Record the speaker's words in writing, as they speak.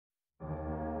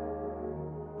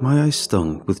My eyes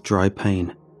stung with dry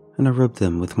pain, and I rubbed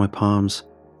them with my palms,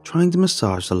 trying to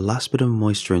massage the last bit of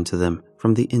moisture into them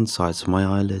from the insides of my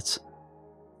eyelids.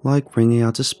 Like wringing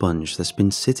out a sponge that's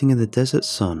been sitting in the desert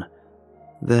sun,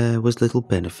 there was little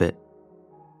benefit.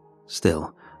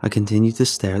 Still, I continued to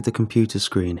stare at the computer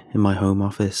screen in my home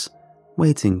office,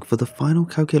 waiting for the final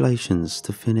calculations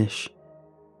to finish.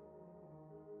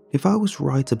 If I was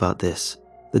right about this,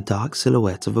 the dark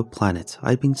silhouette of a planet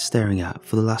I'd been staring at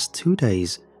for the last 2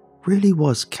 days really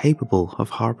was capable of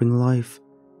harboring life,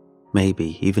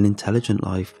 maybe even intelligent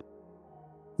life.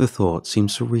 The thought seemed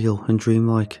surreal and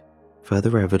dreamlike,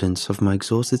 further evidence of my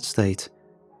exhausted state.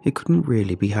 It couldn't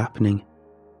really be happening.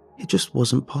 It just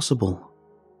wasn't possible.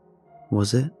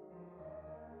 Was it?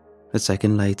 A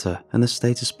second later, and the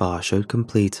status bar showed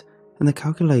complete, and the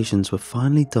calculations were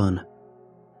finally done.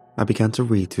 I began to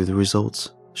read through the results,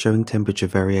 showing temperature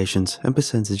variations and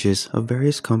percentages of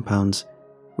various compounds.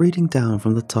 Reading down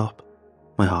from the top,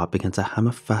 my heart began to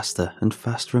hammer faster and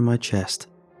faster in my chest.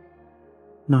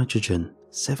 Nitrogen,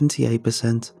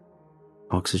 78%.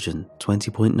 Oxygen,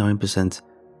 20.9%.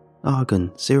 Argon,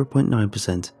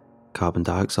 0.9%. Carbon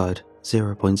dioxide,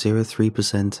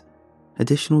 0.03%.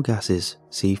 Additional gases,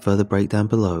 see further breakdown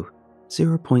below,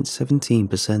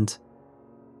 0.17%.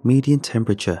 Median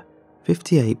temperature,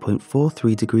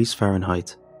 58.43 degrees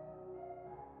Fahrenheit.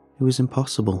 It was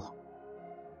impossible.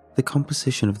 The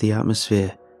composition of the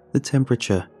atmosphere, the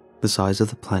temperature, the size of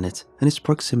the planet, and its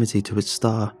proximity to its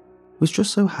star was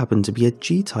just so happened to be a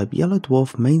G-type yellow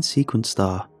dwarf main sequence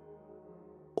star.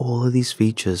 All of these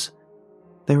features,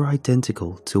 they were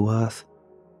identical to Earth,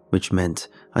 which meant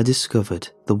I discovered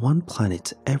the one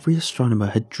planet every astronomer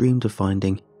had dreamed of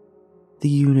finding, the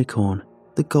unicorn,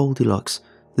 the Goldilocks,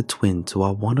 the twin to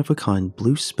our one-of-a-kind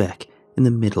blue speck in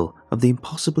the middle of the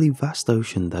impossibly vast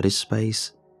ocean that is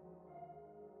space.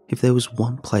 If there was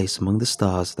one place among the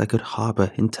stars that could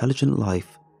harbour intelligent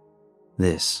life,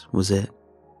 this was it.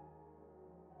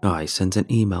 I sent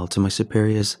an email to my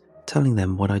superiors telling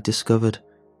them what I discovered,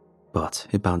 but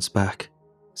it bounced back,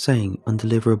 saying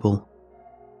undeliverable.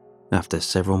 After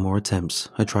several more attempts,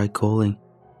 I tried calling,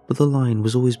 but the line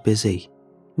was always busy,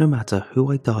 no matter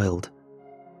who I dialed.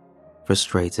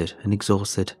 Frustrated and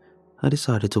exhausted, I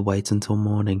decided to wait until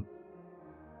morning.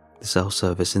 The cell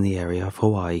service in the area of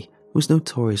Hawaii was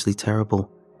notoriously terrible,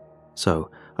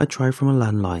 so I tried from a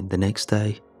landline the next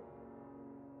day.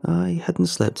 I hadn't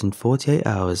slept in 48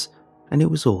 hours, and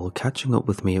it was all catching up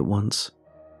with me at once,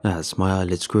 as my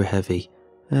eyelids grew heavy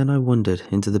and I wandered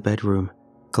into the bedroom,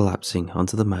 collapsing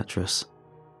onto the mattress.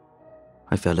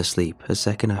 I fell asleep a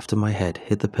second after my head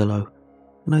hit the pillow,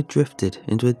 and I drifted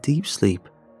into a deep sleep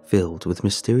filled with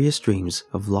mysterious dreams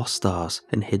of lost stars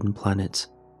and hidden planets.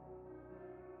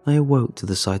 I awoke to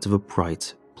the sight of a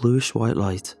bright, bluish-white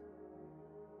light.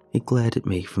 It glared at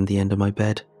me from the end of my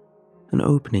bed, an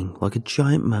opening like a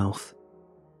giant mouth.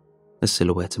 A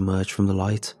silhouette emerged from the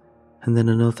light, and then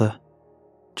another.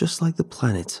 Just like the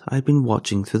planet I had been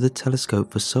watching through the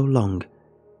telescope for so long,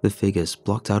 the figures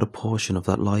blocked out a portion of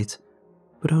that light,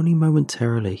 but only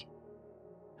momentarily.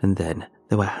 And then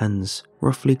there were hands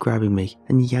roughly grabbing me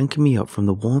and yanking me up from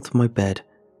the warmth of my bed,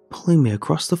 pulling me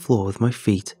across the floor with my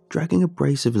feet dragging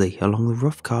abrasively along the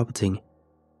rough carpeting.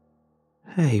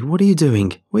 "Hey, what are you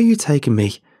doing? Where are you taking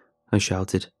me?" I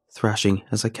shouted, thrashing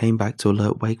as I came back to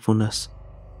alert wakefulness.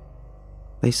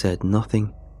 They said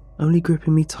nothing, only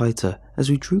gripping me tighter as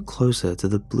we drew closer to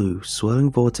the blue,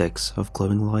 swirling vortex of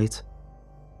glowing light.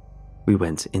 We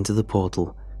went into the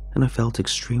portal, and I felt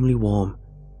extremely warm,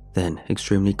 then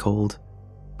extremely cold,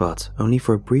 but only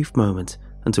for a brief moment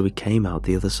until we came out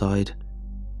the other side.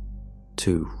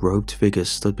 2 robed figures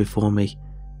stood before me,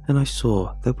 and I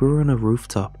saw that we were on a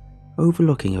rooftop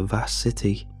overlooking a vast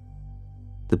city.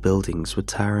 The buildings were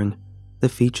towering, their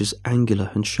features angular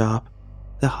and sharp.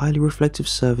 Their highly reflective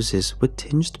surfaces were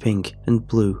tinged pink and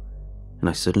blue, and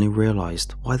I suddenly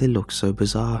realized why they looked so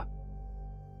bizarre.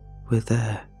 We're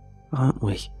there, aren't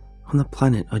we, on the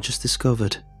planet I just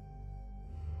discovered?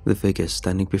 The figures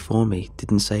standing before me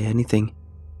didn't say anything.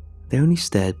 They only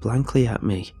stared blankly at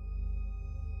me.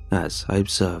 As I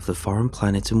observed the foreign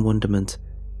planet in wonderment,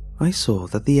 I saw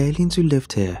that the aliens who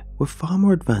lived here were far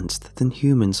more advanced than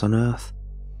humans on Earth.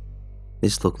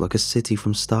 This looked like a city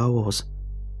from Star Wars.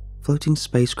 Floating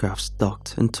spacecrafts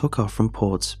docked and took off from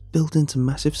ports built into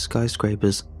massive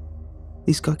skyscrapers.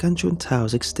 These gargantuan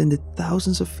towers extended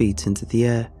thousands of feet into the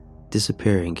air,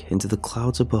 disappearing into the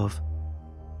clouds above.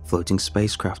 Floating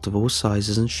spacecraft of all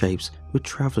sizes and shapes were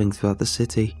traveling throughout the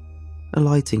city,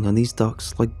 alighting on these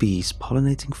docks like bees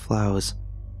pollinating flowers.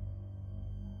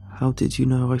 "How did you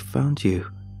know I found you?"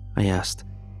 I asked.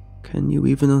 "Can you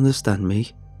even understand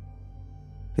me?"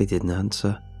 They didn't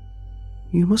answer.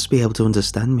 You must be able to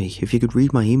understand me if you could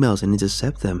read my emails and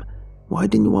intercept them. Why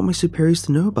didn't you want my superiors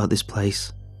to know about this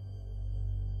place?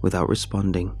 Without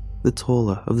responding, the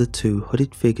taller of the two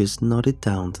hooded figures nodded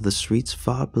down to the streets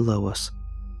far below us.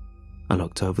 I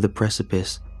looked over the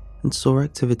precipice and saw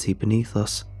activity beneath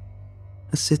us.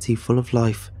 A city full of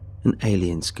life and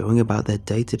aliens going about their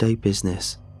day-to-day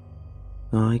business.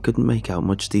 I couldn't make out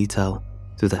much detail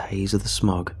through the haze of the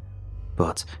smog,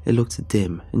 but it looked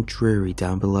dim and dreary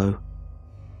down below.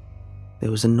 There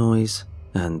was a noise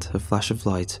and a flash of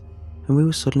light, and we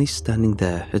were suddenly standing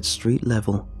there at street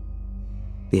level.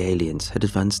 The aliens had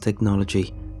advanced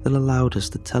technology that allowed us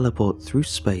to teleport through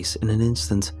space in an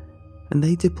instant, and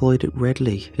they deployed it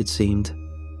readily, it seemed.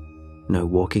 No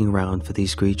walking around for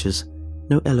these creatures,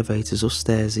 no elevators or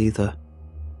stairs either.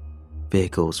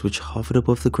 Vehicles which hovered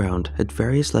above the ground at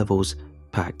various levels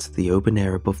packed the open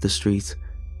air above the street.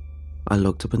 I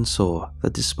looked up and saw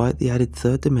that despite the added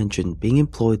third dimension being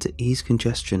employed to ease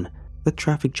congestion, the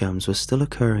traffic jams were still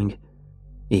occurring.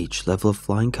 Each level of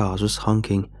flying cars was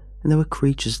honking, and there were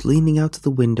creatures leaning out of the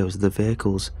windows of the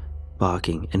vehicles,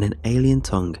 barking in an alien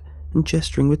tongue and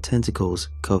gesturing with tentacles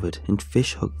covered in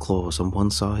fish-hook claws on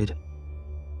one side.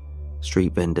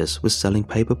 Street vendors were selling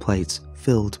paper plates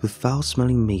filled with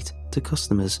foul-smelling meat to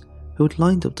customers who had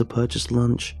lined up to purchase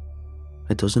lunch.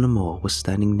 A dozen or more were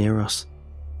standing near us,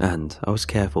 and I was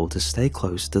careful to stay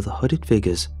close to the hooded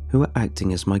figures who were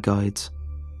acting as my guides.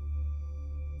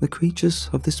 The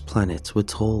creatures of this planet were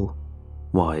tall,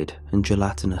 wide and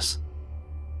gelatinous.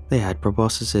 They had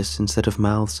proboscises instead of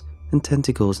mouths and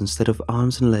tentacles instead of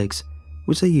arms and legs,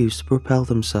 which they used to propel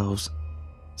themselves,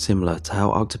 similar to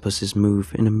how octopuses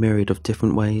move in a myriad of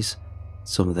different ways.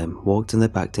 Some of them walked on their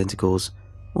back tentacles,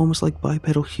 almost like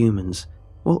bipedal humans,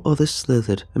 while others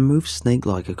slithered and moved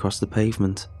snake-like across the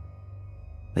pavement.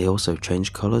 They also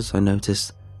changed colours, I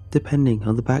noticed, depending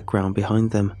on the background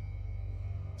behind them.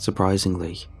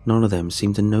 Surprisingly, none of them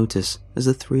seemed to notice as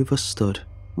the three of us stood,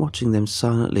 watching them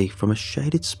silently from a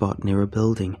shaded spot near a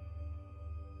building.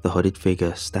 The hooded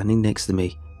figure standing next to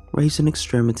me raised an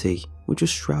extremity which was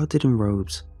shrouded in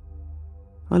robes.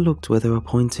 I looked where they were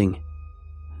pointing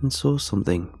and saw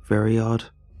something very odd.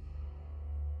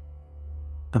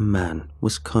 A man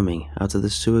was coming out of the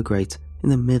sewer grate in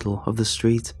the middle of the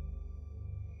street.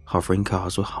 Hovering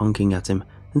cars were honking at him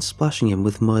and splashing him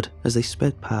with mud as they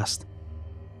sped past.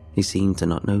 He seemed to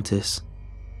not notice.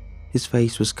 His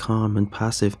face was calm and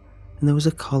passive, and there was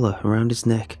a collar around his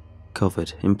neck,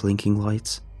 covered in blinking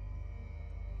lights.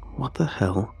 What the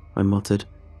hell? I muttered,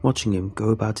 watching him go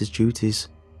about his duties,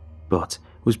 but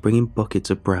was bringing buckets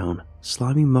of brown,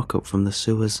 slimy muck up from the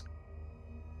sewers.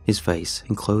 His face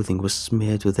and clothing were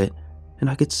smeared with it, and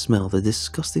I could smell the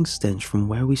disgusting stench from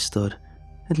where we stood,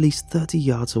 at least 30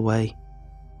 yards away.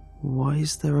 Why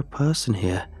is there a person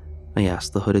here? I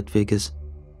asked the hooded figures.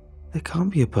 There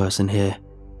can't be a person here.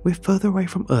 We're further away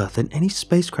from Earth than any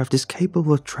spacecraft is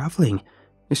capable of traveling,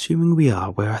 assuming we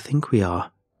are where I think we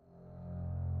are.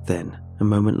 Then, a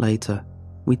moment later,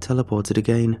 we teleported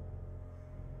again.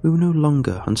 We were no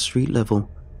longer on street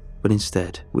level, but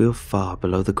instead we were far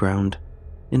below the ground,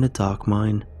 in a dark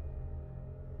mine.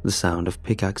 The sound of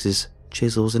pickaxes,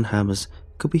 chisels and hammers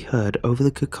could be heard over the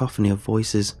cacophony of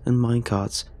voices and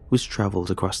minecarts which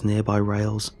travelled across nearby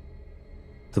rails.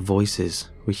 The voices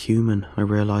were human, I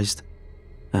realised,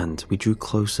 and we drew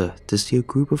closer to see a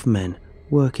group of men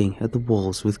working at the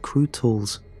walls with crude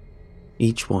tools.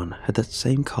 Each one had that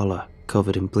same collar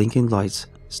covered in blinking lights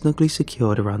snugly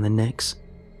secured around their necks.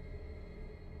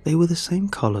 They were the same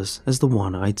collars as the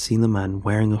one I'd seen the man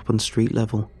wearing up on street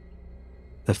level.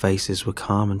 Their faces were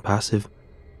calm and passive,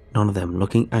 none of them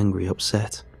looking angry or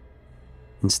upset.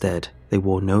 Instead, they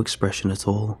wore no expression at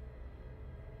all.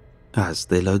 As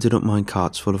they loaded up mine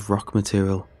carts full of rock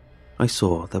material, I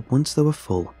saw that once they were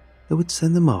full, they would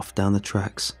send them off down the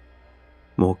tracks.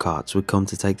 More carts would come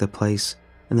to take their place,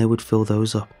 and they would fill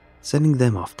those up, sending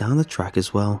them off down the track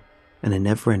as well, in a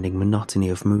never-ending monotony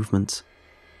of movement.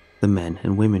 The men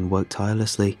and women worked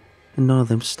tirelessly, and none of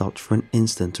them stopped for an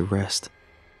instant to rest.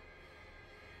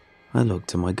 I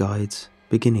looked at my guides,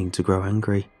 beginning to grow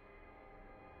angry.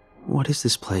 What is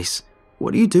this place?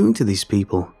 What are you doing to these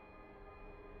people?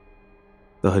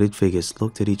 The hooded figures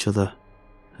looked at each other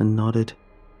and nodded,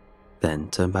 then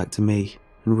turned back to me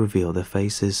and revealed their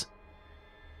faces.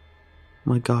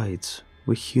 My guides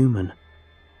were human,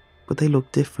 but they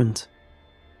looked different,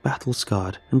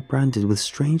 battle-scarred and branded with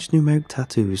strange numeric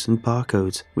tattoos and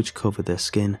barcodes which covered their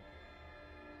skin.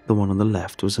 The one on the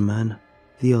left was a man,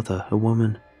 the other a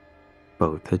woman.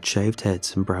 Both had shaved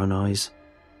heads and brown eyes.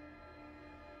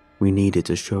 We needed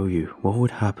to show you what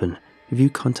would happen if you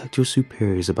contact your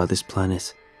superiors about this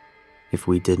planet. If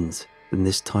we didn't, then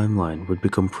this timeline would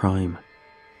become prime.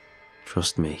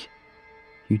 Trust me,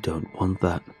 you don't want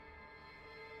that."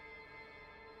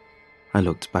 I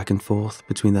looked back and forth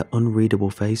between their unreadable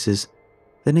faces,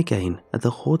 then again at the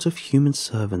hordes of human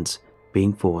servants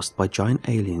being forced by giant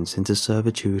aliens into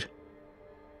servitude.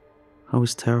 I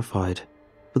was terrified,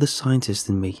 but the scientist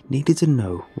in me needed to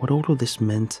know what all of this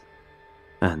meant.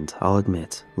 And I'll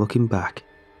admit, looking back,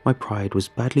 my pride was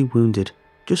badly wounded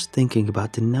just thinking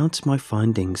about denouncing my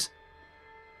findings.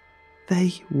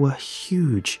 They were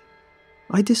huge.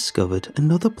 I discovered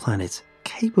another planet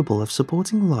capable of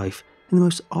supporting life in the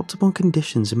most optimal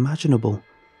conditions imaginable.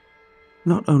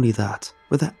 Not only that,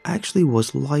 but there actually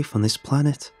was life on this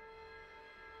planet.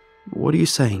 "What are you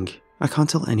saying? I can't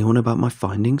tell anyone about my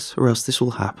findings or else this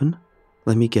will happen?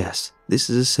 Let me guess, this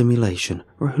is a simulation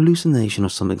or a hallucination or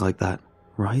something like that,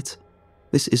 right?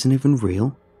 This isn't even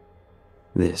real?"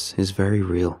 "This is very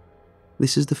real.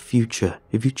 This is the future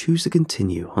if you choose to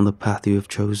continue on the path you have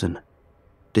chosen.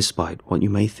 Despite what you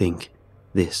may think,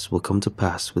 this will come to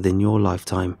pass within your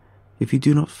lifetime if you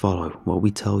do not follow what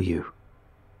we tell you."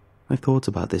 I thought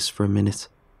about this for a minute.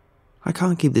 I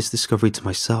can't keep this discovery to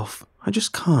myself. I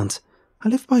just can't. I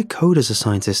live by a code as a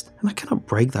scientist, and I cannot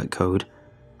break that code.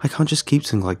 I can't just keep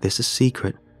something like this a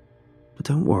secret. But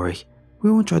don't worry,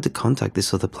 we won't try to contact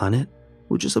this other planet.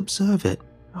 We'll just observe it.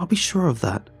 I'll be sure of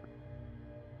that.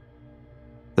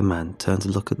 The man turned to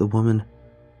look at the woman.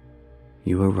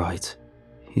 "You were right.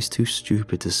 He's too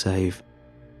stupid to save.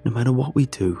 No matter what we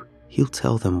do, he'll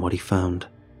tell them what he found."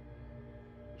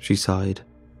 She sighed.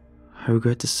 "I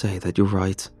regret to say that you're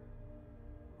right.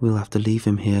 We'll have to leave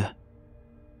him here."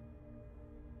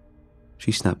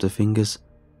 She snapped her fingers,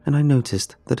 and I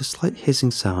noticed that a slight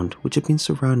hissing sound which had been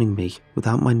surrounding me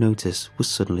without my notice was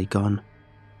suddenly gone.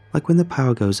 Like when the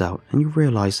power goes out and you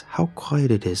realize how quiet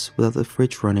it is without the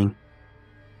fridge running.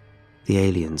 The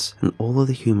aliens and all of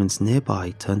the humans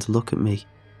nearby turned to look at me,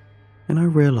 and I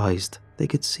realized they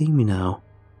could see me now.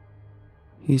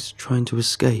 "He's trying to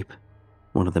escape,"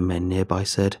 one of the men nearby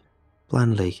said,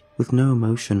 blandly, with no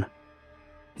emotion.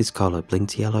 His collar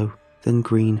blinked yellow, then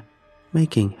green,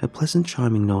 making a pleasant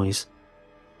chiming noise.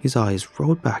 His eyes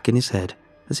rolled back in his head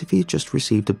as if he had just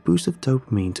received a boost of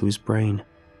dopamine to his brain.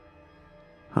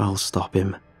 "I'll stop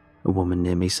him," a woman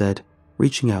near me said,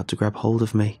 reaching out to grab hold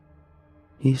of me.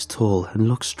 "He is tall and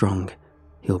looks strong.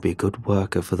 He'll be a good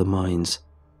worker for the mines."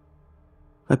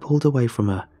 I pulled away from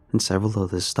her, and several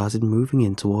others started moving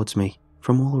in towards me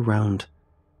from all around.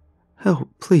 "Help,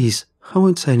 please. I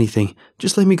won't say anything.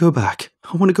 Just let me go back.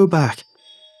 I want to go back,"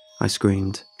 I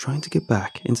screamed, trying to get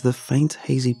back into the faint,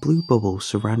 hazy blue bubble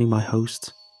surrounding my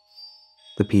host.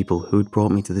 The people who had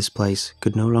brought me to this place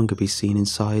could no longer be seen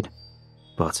inside,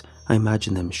 but I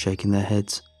imagined them shaking their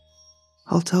heads.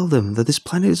 "I'll tell them that this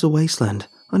planet is a wasteland,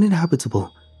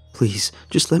 uninhabitable. Please,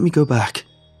 just let me go back."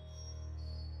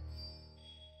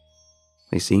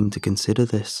 They seemed to consider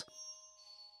this.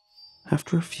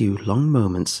 After a few long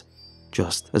moments,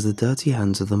 just as the dirty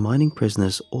hands of the mining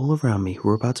prisoners all around me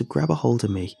were about to grab a hold of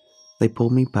me, they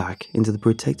pulled me back into the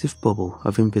protective bubble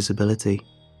of invisibility.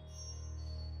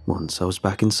 Once I was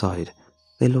back inside,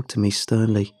 they looked at me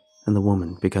sternly, and the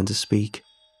woman began to speak.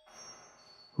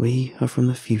 "We are from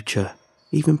the future,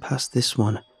 even past this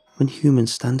one, when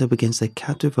humans stand up against their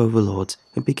captive overlords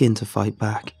and begin to fight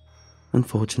back.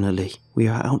 Unfortunately, we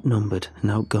are outnumbered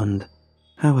and outgunned.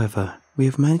 However, we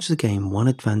have managed to gain one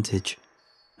advantage.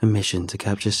 A mission to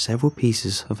capture several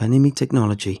pieces of enemy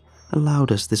technology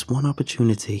allowed us this one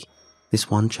opportunity, this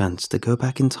one chance to go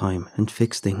back in time and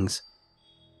fix things.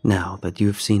 Now that you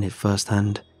have seen it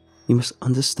firsthand, you must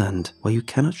understand why you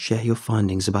cannot share your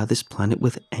findings about this planet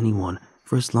with anyone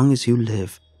for as long as you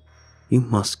live. You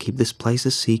must keep this place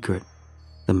a secret,"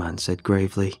 the man said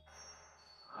gravely.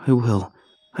 "I will.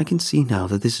 I can see now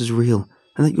that this is real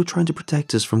and that you're trying to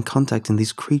protect us from contacting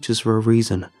these creatures for a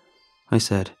reason," I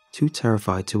said, too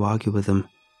terrified to argue with him.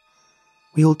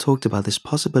 "We all talked about this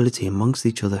possibility amongst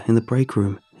each other in the break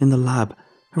room, in the lab,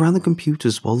 around the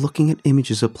computers while looking at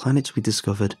images of planets we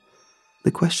discovered.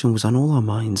 The question was on all our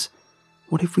minds.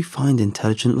 What if we find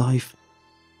intelligent life?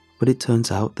 But it turns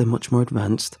out they're much more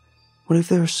advanced. What if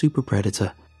they're a super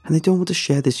predator and they don't want to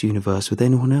share this universe with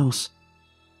anyone else?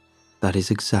 That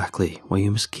is exactly why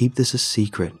you must keep this a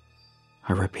secret.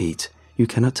 I repeat, you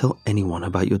cannot tell anyone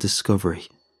about your discovery.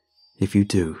 If you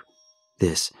do,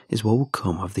 this is what will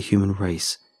come of the human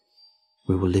race.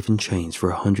 We will live in chains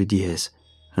for 100 years,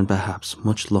 and perhaps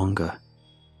much longer."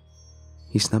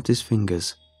 He snapped his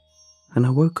fingers, and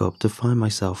I woke up to find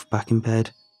myself back in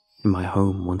bed, in my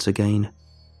home once again.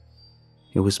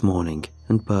 It was morning,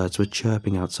 and birds were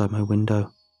chirping outside my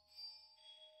window.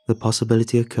 The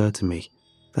possibility occurred to me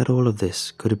that all of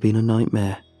this could have been a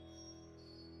nightmare.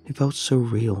 It felt so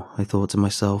real, I thought to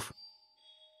myself.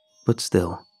 But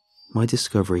still, my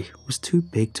discovery was too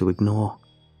big to ignore.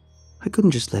 I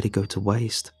couldn't just let it go to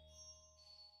waste.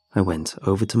 I went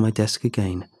over to my desk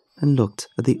again and looked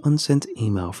at the unsent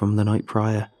email from the night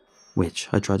prior, which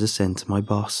I tried to send to my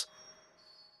boss.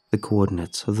 The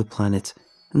coordinates of the planet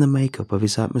and the makeup of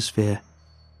its atmosphere,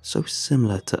 so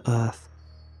similar to Earth.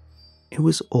 It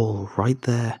was all right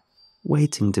there,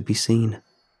 waiting to be seen.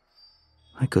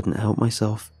 I couldn't help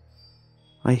myself.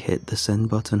 I hit the send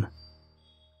button.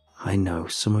 I know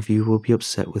some of you will be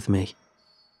upset with me,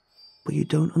 but you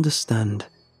don't understand.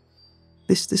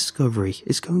 This discovery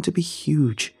is going to be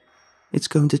huge. It's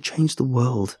going to change the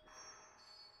world.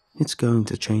 It's going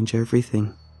to change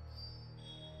everything.